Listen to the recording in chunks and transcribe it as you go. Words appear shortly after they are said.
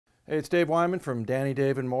Hey, it's Dave Wyman from Danny,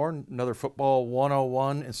 Dave, and More, another Football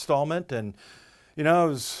 101 installment. And, I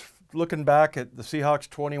was looking back at the Seahawks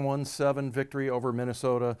 21-7 victory over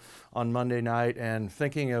Minnesota on Monday night and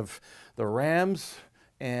thinking of the Rams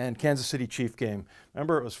and Kansas City Chiefs game.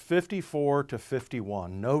 Remember, it was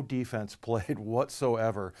 54-51. No defense played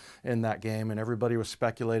whatsoever in that game, and everybody was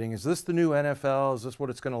speculating, is this the new NFL? Is this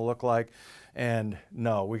what it's going to look like? And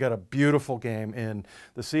no, we got a beautiful game in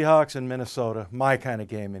the Seahawks in Minnesota, my kind of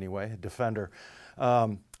game anyway, defender.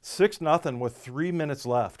 6-0 with 3 minutes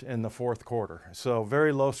left in the fourth quarter. So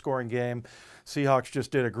very low scoring game. Seahawks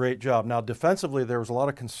just did a great job. Now defensively, there was a lot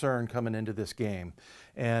of concern coming into this game.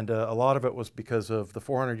 And a lot of it was because of the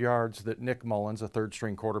 400 yards that Nick Mullins, a third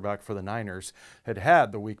string quarterback for the Niners,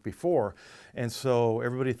 had the week before. And so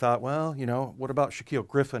everybody thought, well, what about Shaquille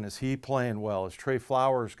Griffin? Is he playing well? Is Trey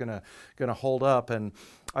Flowers gonna hold up? And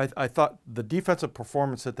I thought the defensive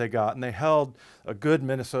performance that they got, and they held a good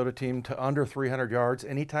Minnesota team to under 300 yards.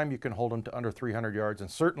 Anytime you can hold them to under 300 yards,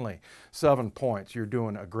 and certainly 7 points, you're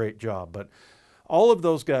doing a great job. But all of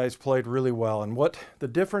those guys played really well, and what the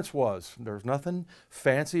difference was, there's nothing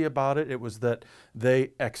fancy about it. It was that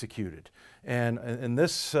they executed. And in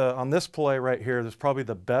this, on this play right here, there's probably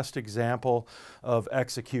the best example of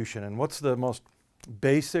execution. And what's the most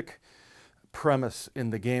basic premise in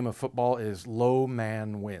the game of football is low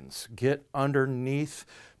man wins. Get underneath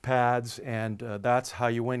pads, and that's how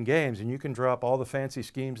you win games. And you can drop all the fancy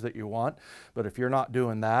schemes that you want, but if you're not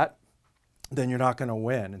doing that, then you're not going to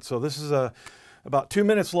win. And so this is about 2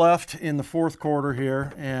 minutes left in the fourth quarter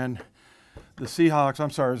here, and the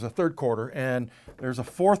Seahawks, there's a third quarter, and there's a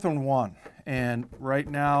 4th and 1. And right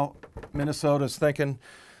now, Minnesota's thinking,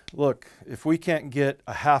 look, if we can't get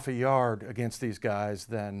a half a yard against these guys,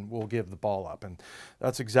 then we'll give the ball up. And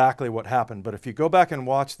that's exactly what happened. But if you go back and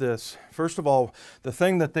watch this, first of all, the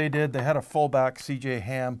thing that they did, they had a fullback, C.J.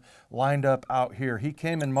 Ham, lined up out here. He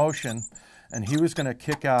came in motion, and he was going to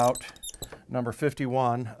kick out number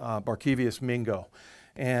 51, Barkevious Mingo.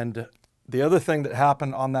 And the other thing that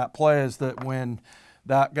happened on that play is that when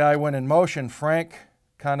that guy went in motion, Frank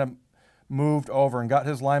kind of moved over and got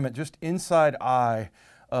his lineman just inside eye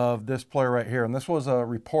of this player right here. And this was a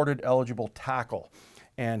reported eligible tackle.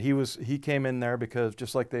 And he came in there because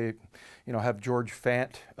just like they, have George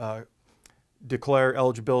Fant declare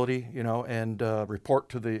eligibility, and report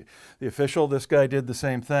to the official. This guy did the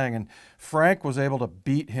same thing, and Frank was able to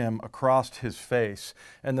beat him across his face.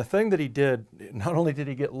 And the thing that he did, not only did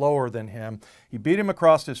he get lower than him, he beat him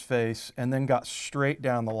across his face and then got straight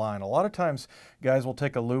down the line. A lot of times guys will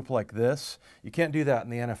take a loop like this. You can't do that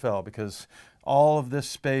in the NFL because all of this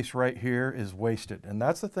space right here is wasted. And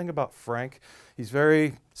that's the thing about Frank. He's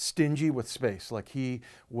very stingy with space. Like, he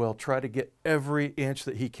will try to get every inch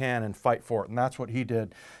that he can and fight for it. And that's what he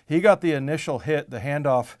did. He got the initial hit. The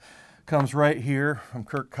handoff comes right here from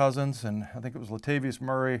Kirk Cousins, and I think it was Latavius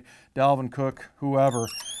Murray, Dalvin Cook, whoever,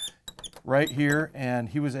 right here, and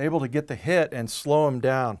he was able to get the hit and slow him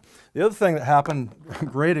down. The other thing that happened, a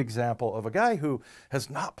great example of a guy who has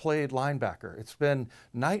not played linebacker. It's been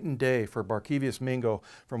night and day for Barkevious Mingo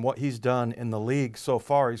from what he's done in the league so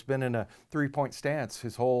far. He's been in a 3-point stance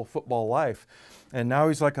his whole football life, and now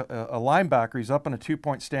he's like a linebacker. He's up in a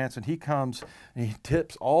 2-point stance, and he comes and he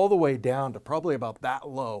tips all the way down to probably about that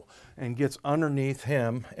low and gets underneath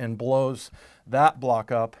him and blows that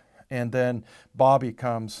block up. And then Bobby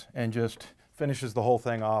comes and just finishes the whole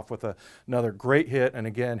thing off with another great hit. And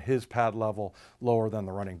again, his pad level lower than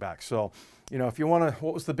the running back. So, if you want to,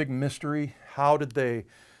 what was the big mystery? How did they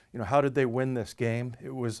win this game?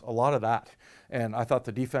 It was a lot of that. And I thought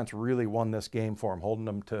the defense really won this game for them, holding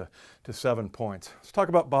them to 7 points. Let's talk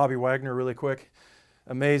about Bobby Wagner really quick.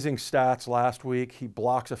 Amazing stats last week. He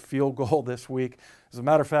blocks a field goal this week. As a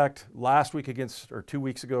matter of fact, last week 2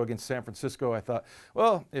 weeks ago against San Francisco, I thought,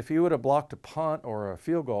 well, if he would have blocked a punt or a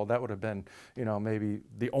field goal, that would have been, maybe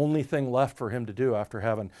the only thing left for him to do after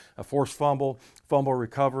having a forced fumble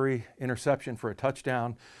recovery, interception for a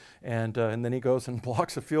touchdown, and then he goes and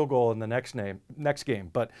blocks a field goal in the next game.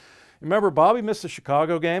 But remember, Bobby missed the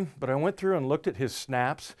Chicago game, but I went through and looked at his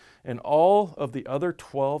snaps, and all of the other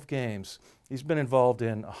 12 games, he's been involved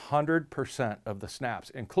in 100% of the snaps,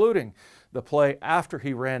 including the play after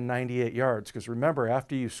he ran 98 yards. Because remember,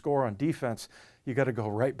 after you score on defense, you got to go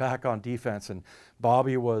right back on defense. And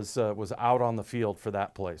Bobby was out on the field for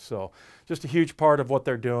that play. So just a huge part of what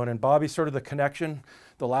they're doing. And Bobby's sort of the connection,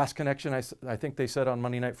 the last connection, I think they said on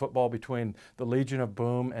Monday Night Football, between the Legion of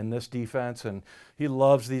Boom and this defense. And he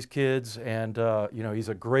loves these kids. And, he's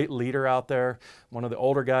a great leader out there, one of the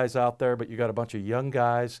older guys out there. But you got a bunch of young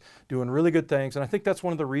guys doing really good good things. And I think that's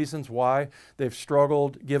one of the reasons why they've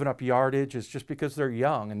struggled giving up yardage, is just because they're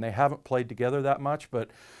young and they haven't played together that much. But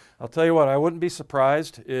I'll tell you what, I wouldn't be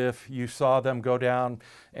surprised if you saw them go down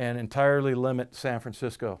and entirely limit San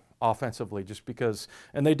Francisco offensively, just because,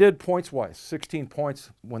 and they did points-wise, 16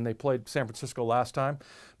 points when they played San Francisco last time,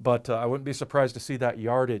 but I wouldn't be surprised to see that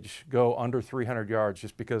yardage go under 300 yards,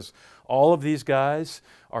 just because all of these guys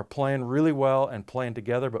are playing really well and playing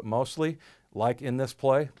together, but mostly, like in this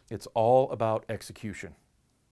play, it's all about execution.